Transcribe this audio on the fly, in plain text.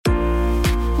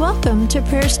Welcome to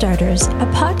Prayer Starters, a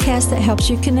podcast that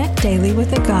helps you connect daily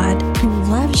with a God who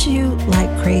loves you like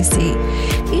crazy.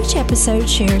 Each episode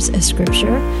shares a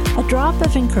scripture, a drop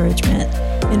of encouragement,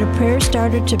 and a prayer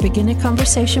starter to begin a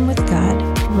conversation with God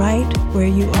right where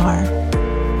you are.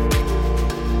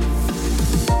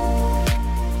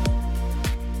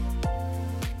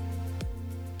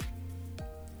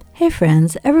 Hey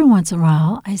friends, every once in a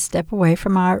while I step away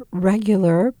from our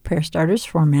regular Prayer Starters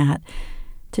format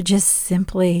to just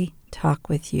simply talk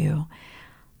with you.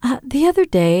 The other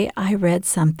day, I read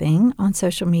something on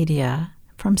social media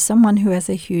from someone who has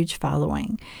a huge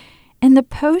following, and the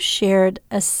post shared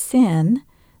a sin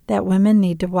that women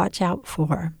need to watch out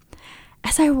for.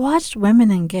 As I watched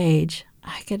women engage,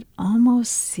 I could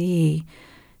almost see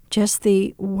just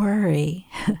the worry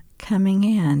coming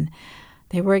in.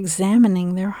 They were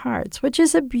examining their hearts, which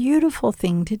is a beautiful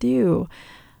thing to do.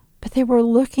 But they were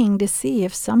looking to see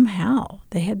if somehow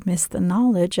they had missed the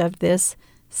knowledge of this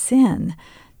sin,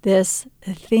 this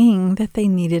thing that they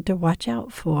needed to watch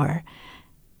out for.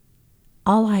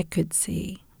 All I could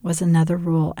see was another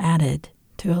rule added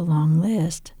to a long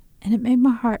list, and it made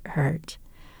my heart hurt.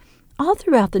 All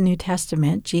throughout the New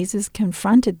Testament, Jesus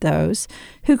confronted those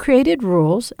who created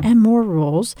rules and more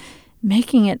rules,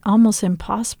 making it almost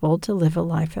impossible to live a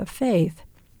life of faith.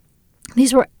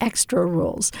 These were extra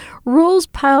rules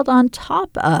piled on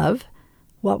top of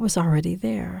what was already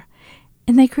there.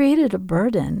 And they created a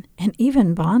burden and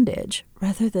even bondage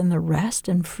rather than the rest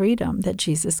and freedom that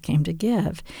Jesus came to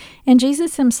give. And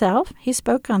Jesus himself, he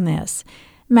spoke on this.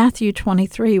 Matthew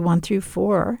 23,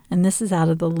 1-4, and this is out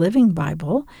of the Living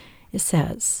Bible, it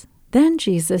says, "Then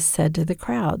Jesus said to the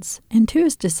crowds and to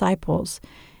his disciples,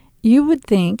 'You would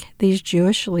think these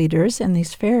Jewish leaders and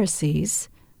these Pharisees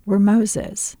were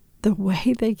Moses, the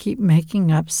way they keep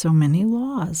making up so many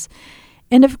laws.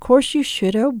 And of course you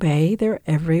should obey their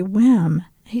every whim.'"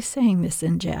 He's saying this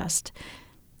in jest.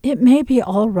 "It may be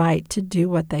all right to do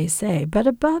what they say, but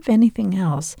above anything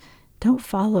else, don't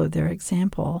follow their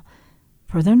example,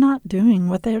 for they're not doing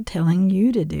what they're telling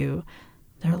you to do.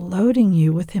 They're loading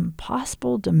you with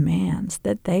impossible demands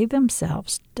that they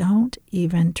themselves don't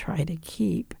even try to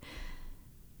keep."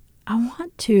 I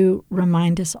want to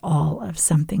remind us all of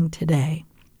something today.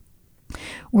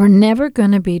 We're never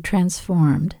going to be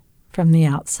transformed from the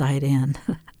outside in.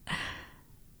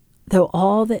 Though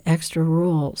all the extra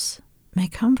rules may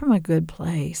come from a good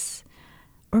place,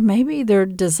 or maybe they're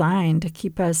designed to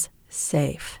keep us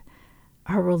safe,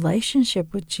 our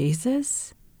relationship with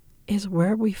Jesus is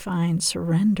where we find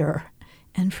surrender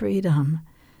and freedom.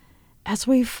 As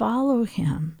we follow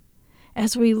him,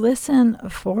 as we listen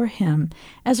for him,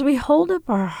 as we hold up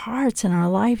our hearts and our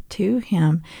life to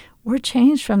him, we're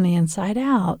changed from the inside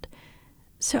out.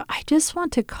 So I just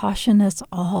want to caution us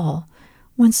all,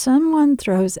 when someone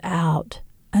throws out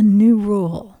a new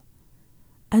rule,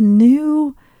 a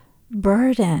new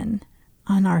burden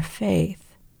on our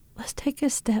faith, let's take a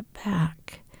step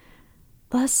back.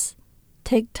 Let's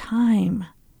take time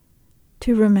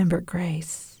to remember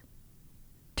grace,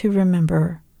 to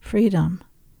remember freedom,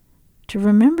 to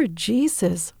remember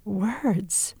Jesus'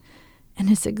 words and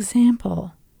his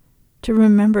example, to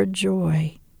remember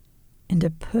joy, and to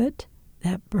put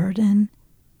that burden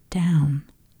down.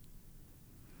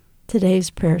 Today's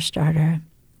prayer starter: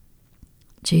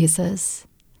 Jesus,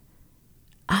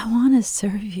 I want to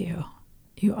serve you.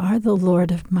 You are the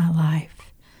Lord of my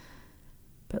life.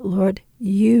 But Lord,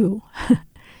 you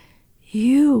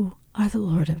are the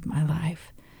Lord of my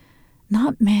life,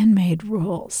 not man-made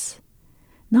rules,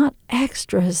 not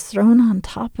extras thrown on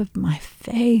top of my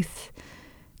faith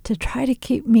to try to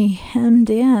keep me hemmed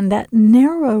in. That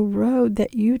narrow road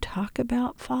that you talk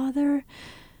about, Father,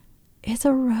 is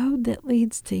a road that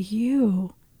leads to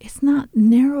you. It's not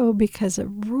narrow because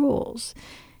of rules.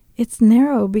 It's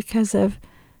narrow because of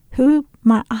who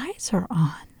my eyes are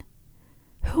on,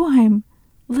 who I'm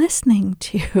listening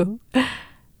to,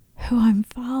 who I'm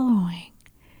following.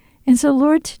 And so,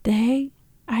 Lord, today,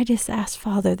 I just ask,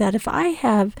 Father, that if I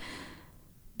have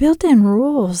built-in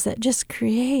rules that just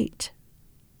create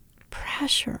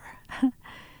pressure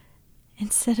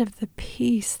instead of the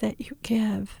peace that you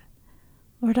give,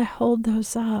 Lord, I hold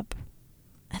those up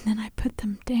and then I put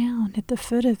them down at the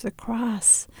foot of the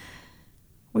cross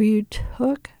where you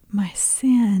took my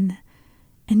sin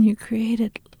and you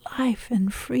created life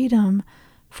and freedom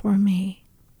for me.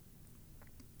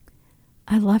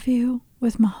 I love you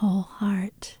with my whole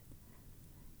heart.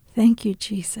 Thank you,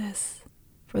 Jesus,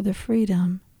 for the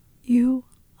freedom you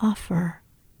offer.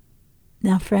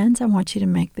 Now, friends, I want you to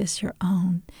make this your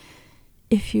own.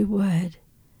 If you would,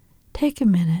 take a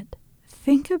minute,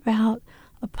 think about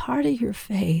a part of your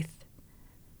faith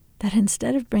that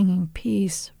instead of bringing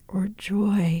peace or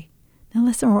joy, now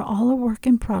listen, we're all a work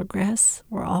in progress,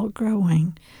 we're all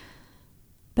growing,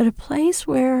 but a place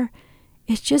where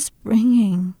it's just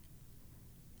bringing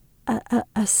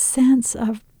a sense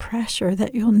of pressure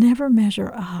that you'll never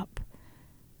measure up.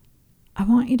 I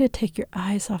want you to take your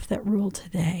eyes off that rule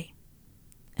today,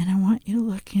 and I want you to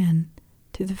look in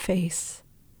to the face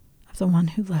of the one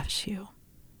who loves you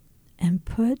and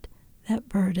put that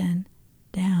burden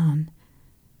down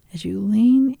as you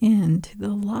lean into the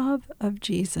love of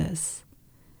Jesus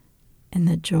and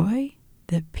the joy,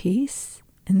 the peace,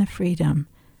 and the freedom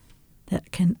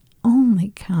that can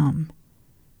only come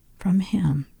from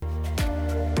Him.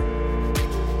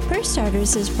 Prayer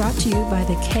Starters is brought to you by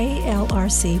the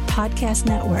KLRC Podcast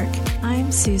Network.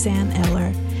 I'm Suzanne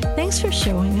Eller. Thanks for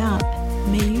showing up.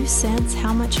 May you sense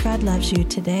how much God loves you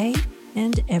today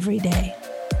and every day.